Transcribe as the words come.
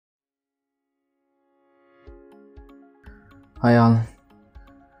Hi all.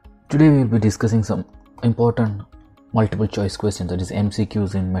 Today we will be discussing some important multiple choice questions, that is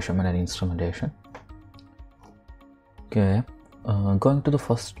MCQs in measurement and instrumentation. Okay, going to the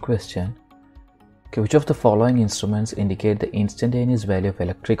first question. Okay, which of the following instruments indicate the instantaneous value of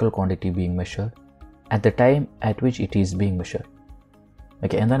electrical quantity being measured at the time at which it is being measured?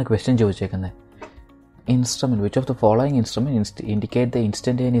 Okay, എന്താണ് question ചോദിച്ചേക്കുന്നത്? Instrument, which of the following instruments indicate the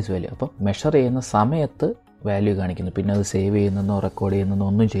instantaneous value? അപ്പോൾ measure ചെയ്യുന്ന സമയത്ത് value കാണിക്കുന്നു, പിന്നെ അത് save ചെയ്യുന്നതെന്നോ record ചെയ്യുന്നതെന്നോ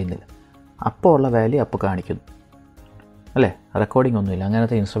ഒന്നും ചെയ്യുന്നില്ല. അപ്പോൾ ഉള്ള വാല്യൂ അപ്പോൾ കാണിക്കുന്നു അല്ലേ, റെക്കോർഡിംഗ് ഒന്നുമില്ല.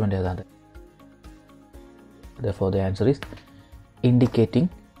 അങ്ങനത്തെ ഇൻസ്ട്രുമെൻ്റ് ഏതാണ്? Therefore the answer is indicating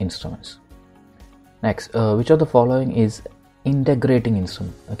instruments. Next, which of the following is integrating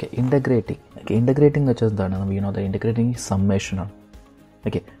instrument? Okay, integrating എന്ന് വെച്ചാൽ എന്താണ്? We know that integrating is summation ആണ്.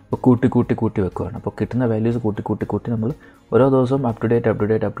 ഓക്കെ, അപ്പോൾ കൂട്ടി വെക്കുകയാണ്. അപ്പോൾ കിട്ടുന്ന വാല്യൂസ് കൂട്ടി നമ്മൾ ഓരോ ദിവസവും അപ് ടു ഡേറ്റ്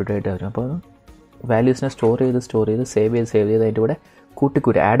വരും. അപ്പോൾ വാല്യൂസിനെ സ്റ്റോർ ചെയ്ത് സേവ് ചെയ്ത് അതിൻ്റെ കൂടെ കൂട്ടി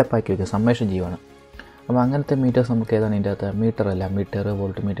ആഡപ്പ് ആക്കി വയ്ക്കുക, സമ്മേഷൻ ചെയ്യുവാണ്. അപ്പോൾ അങ്ങനത്തെ മീറ്റേഴ്സ് നമുക്ക് ഏതാണ് ഇതിൻ്റെ അകത്ത്? മീറ്റർ അല്ല, metre,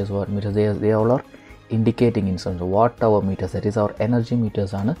 volt metres, what metres, they all are indicating instruments. What our metres, that is our energy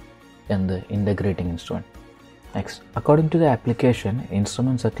metres ആണ് എന്ത്? Integrating instrument. Next, according to the application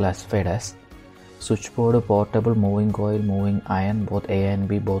instruments R classified as switchboard, portable, moving coil, moving iron, both A and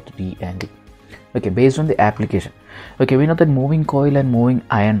B, both D and D. Okay, based on the application. Okay, we know that moving coil and moving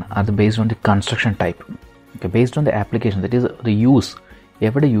iron are based on the construction type. Okay, based on the application, that is the use.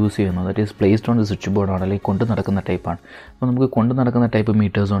 എവിടെ use ചെയ്യുന്നു, that is placed on the switch board ആണ്, അല്ലെങ്കിൽ കൊണ്ട് നടക്കുന്ന ടൈപ്പാണ്. അപ്പോൾ നമുക്ക് കൊണ്ട് നടക്കുന്ന ടൈപ്പ്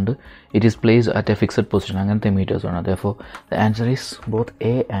മീറ്റേഴ്സ് ഉണ്ട്. It is placed at A fixed position, അങ്ങനത്തെ മീറ്റേഴ്സ് ആണ്. Therefore the answer is both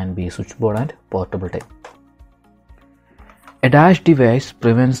A and B, switch board and portable type. A dash device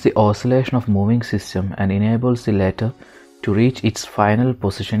prevents the oscillation of moving system and enables the latter to reach its final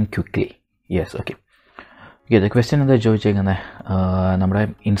position quickly. Yes, okay. The question എന്താ ചോദിച്ചേക്കുന്നത്? നമ്മുടെ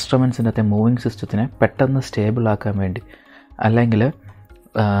ഇൻസ്ട്രുമെൻസിൻ്റെ അകത്തെ moving സിസ്റ്റത്തിനെ പെട്ടെന്ന് stable ആക്കാൻ വേണ്ടി, അല്ലെങ്കിൽ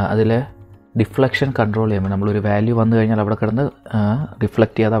അതിൽ deflection control ചെയ്യുമ്പോൾ നമ്മളൊരു വാല്യൂ വന്നു കഴിഞ്ഞാൽ അവിടെ കിടന്ന്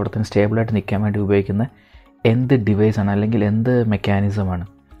റിഫ്ലക്റ്റ് ചെയ്യാതെ അവിടെ തന്നെ സ്റ്റേബിളായിട്ട് നിൽക്കാൻ വേണ്ടി ഉപയോഗിക്കുന്ന എന്ത് ഡിവൈസാണ്, അല്ലെങ്കിൽ എന്ത് മെക്കാനിസമാണ്,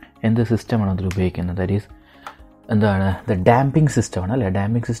 എന്ത് സിസ്റ്റമാണ് അതിൽ ഉപയോഗിക്കുന്നത്? ദാറ്റ് ഈസ് എന്താണ്? ദ ഡാമ്പിംഗ് സിസ്റ്റമാണ് അല്ലേ.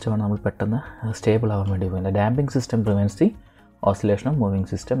 ഡാമ്പിംഗ് സിസ്റ്റമാണ് നമ്മൾ പെട്ടെന്ന് സ്റ്റേബിൾ ആവാൻ വേണ്ടി ഉപയോഗിക്കുന്നത്. Damping system prevents the oscillation of moving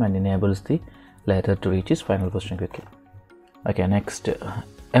system and enables the latter to reach its final position quickly. Okay, next,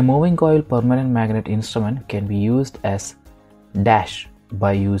 a moving coil permanent magnet instrument can be used as dash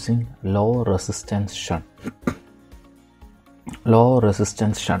by using low resistance shunt. Low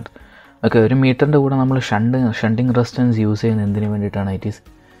resistance shunt. Okay, ഒരു മീറ്ററിൻ്റെ കൂടെ നമ്മൾ shunting resistance use ചെയ്യുന്നത് എന്തിനു വേണ്ടിയിട്ടാണ്? It is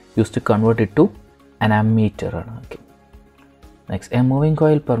use to convert it to an ammeter ആണ്. Okay, next, a moving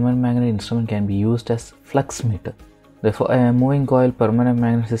coil permanent magnet instrument can be used as flux meter. Therefore a moving coil permanent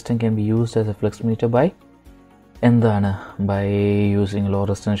magnet system can be used as a flux meter by എന്താണ്? By using low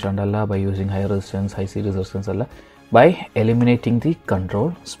resistance shunt അല്ല, by using high resistance, high series resistance അല്ല, by eliminating the control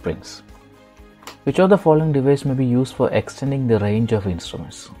springs. Which of the following device may be used for extending the range of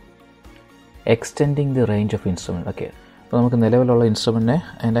instruments? Extending the range of instrument. Okay, അപ്പോൾ നമുക്ക് നിലവിലുള്ള ഇൻസ്ട്രുമെൻറ്റിനെ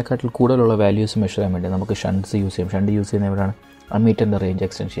അതിനെക്കാട്ടിൽ കൂടുതലുള്ള values measure ചെയ്യാൻ വേണ്ടി നമുക്ക് shunts use ചെയ്യാം. Shunt use ചെയ്യുന്ന എവിടെയാണ്? അമ്മീറ്ററിൻ്റെ റേഞ്ച്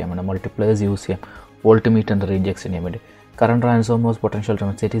എക്സ്റ്റെൻഡ് ചെയ്യാൻ വേണ്ടി. മൾട്ടിപ്ലേഴ്സ് യൂസ് ചെയ്യാം വോൾട്ട് മീറ്ററിൻ്റെ റേഞ്ച് എക്സ്റ്റെൻഡ് ചെയ്യാൻ വേണ്ടി. Current transformers, potential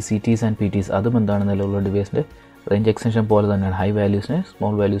transformers, CTs and PTs, അതും എന്താണ്? നിലവിലുള്ള ഡിവൈസിൻ്റെ റേഞ്ച് എക്സ്റ്റൻഷൻ പോലെ തന്നെയാണ്. ഹൈ വാല്യൂസിനെ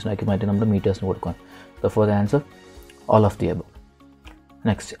സ്മോൾ വാല്യൂസിനാക്കി മാറ്റി നമ്മുടെ മീറ്റേഴ്സിന് കൊടുക്കാൻ. Therefore the answer all of the above.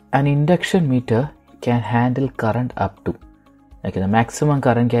 Next, an induction meter can handle current up to, okay, the maximum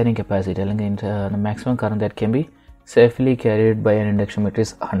current carrying capacity, അല്ലെങ്കിൽ the maximum current that can be safely carried by an induction meter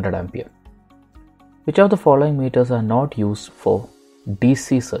is 100 ampere. Which of the following meters are not used for DC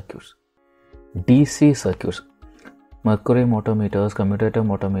circuits? DC circuits: mercury motor meters, commutator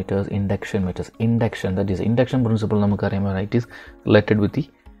motor meters, induction meters. Induction, that is induction principle നമുക്ക് അറിയാമോ? It is related with the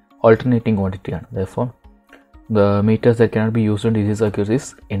alternating quantity ആണ്. Therefore the meters that cannot be used in DC circuits is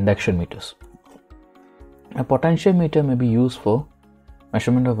induction meters. A potentiometer may be used for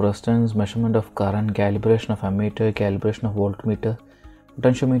measurement of resistance, measurement of current, calibration of ammeter, calibration of voltmeter.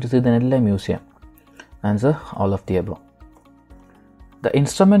 Potentiometers ഇതെല്ലാം use ചെയ്യാം. Answer all of the above. The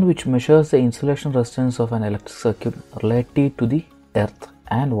instrument which measures the insulation resistance of an electric circuit relative to the earth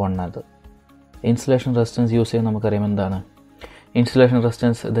and one another. Insulation resistance use ചെയ്യാൻ നമുക്കറിയാം എന്താണ്? Insulation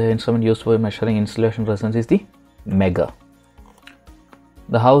resistance, the instrument used for measuring insulation resistance is the mega.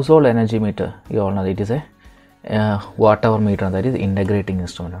 The household energy meter, you all know it is a watt hour meter, that is integrating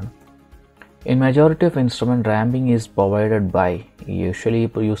instrument. In majority of instrument, damping is provided by, usually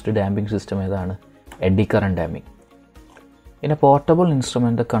used damping system ഏതാണ്? Eddy current damping. In a portable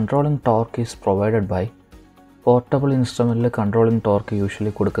instrument, the controlling torque is provided by, portable instrument controlling torque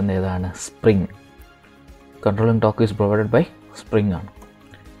usually കൊടുക്കുന്ന ഏതാണ്? Spring. Controlling torque is provided by spring ആണ്.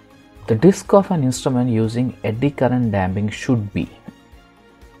 The disk of an instrument using eddy current damping should be.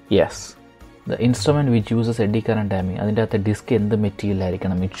 Yes, the instrument which uses eddy current damping, അതിൻ്റെ അകത്തെ disk എന്ത് material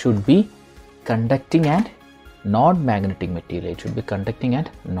ആയിരിക്കണം? It should be conducting and non-magnetic material. It should be conducting and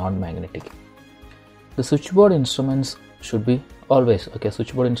non-magnetic. The switchboard instruments should be always,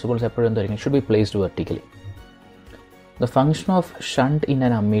 switchboard instruments should be placed vertically. The function of shunt in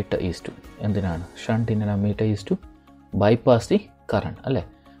an ammeter is to, shunt in an ammeter is to bypass the current.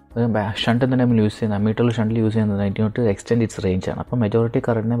 Shunt in the name use in ammeter shunt use in the to extend its range. Majority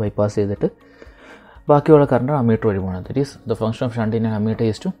current bypass is that ബാക്കിയുള്ള current ammeter വഴി പോകണം. That is, the function of shunt in an ammeter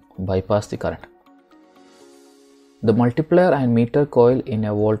is to bypass the current. The multiplier and meter coil in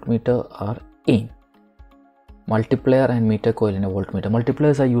a voltmeter are in. Multiplier and meter coil in a voltmeter.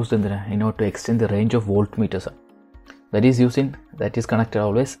 Multipliers are used in order to extend the range of voltmeters. That is connected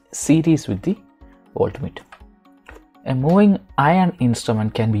always series with the voltmeter. A moving iron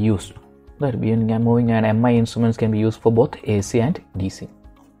instrument can be used. Moving iron MI instruments can be used for both AC and DC.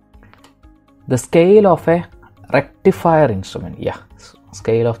 The scale of a rectifier instrument.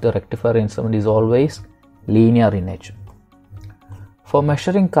 Scale of the rectifier instrument is always linear in nature. For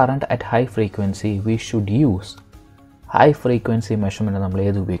measuring current at high frequency, we should use high frequency measurement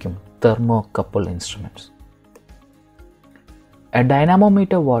thermocouple instruments. A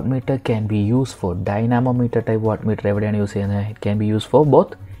dynamometer wattmeter can be used for dynamometer type wattmeter. It can be used for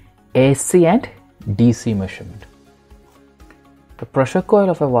both AC and DC measurement. The pressure coil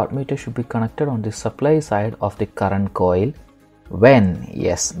of a wattmeter should be connected on the supply side of the current coil when,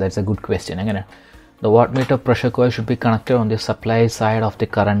 yes, that's a good question. The wattmeter pressure coil should be connected on the supply side of the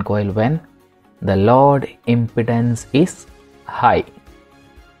current coil when the load impedance is high.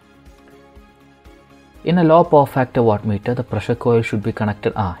 In a low power factor wattmeter, the pressure coil should be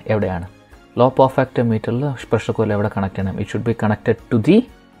connected. Low power factor meter pressure coil connected. It should be connected to the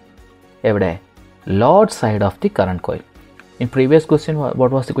load side of the current coil. In previous question,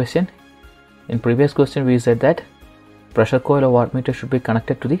 what was the question? In previous question, we said that pressure coil or wattmeter should be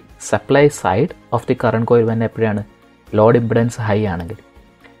connected to the supply side of the current coil when load impedance high.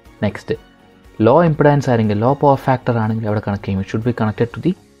 Next, low impedance low power factor it should be connected to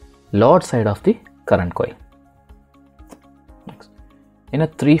the load side of the current coil. Next, in a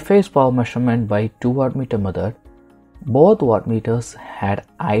three-phase power measurement by 2 wattmeter method, both wattmeters had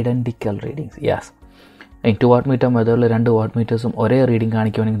identical readings. Yes. In 2 wattmeter method, 2 wattmeters ഒരേ reading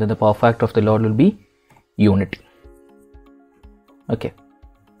കാണിക്കുകയാണെങ്കിൽ the power factor of the load will be unity. Okay.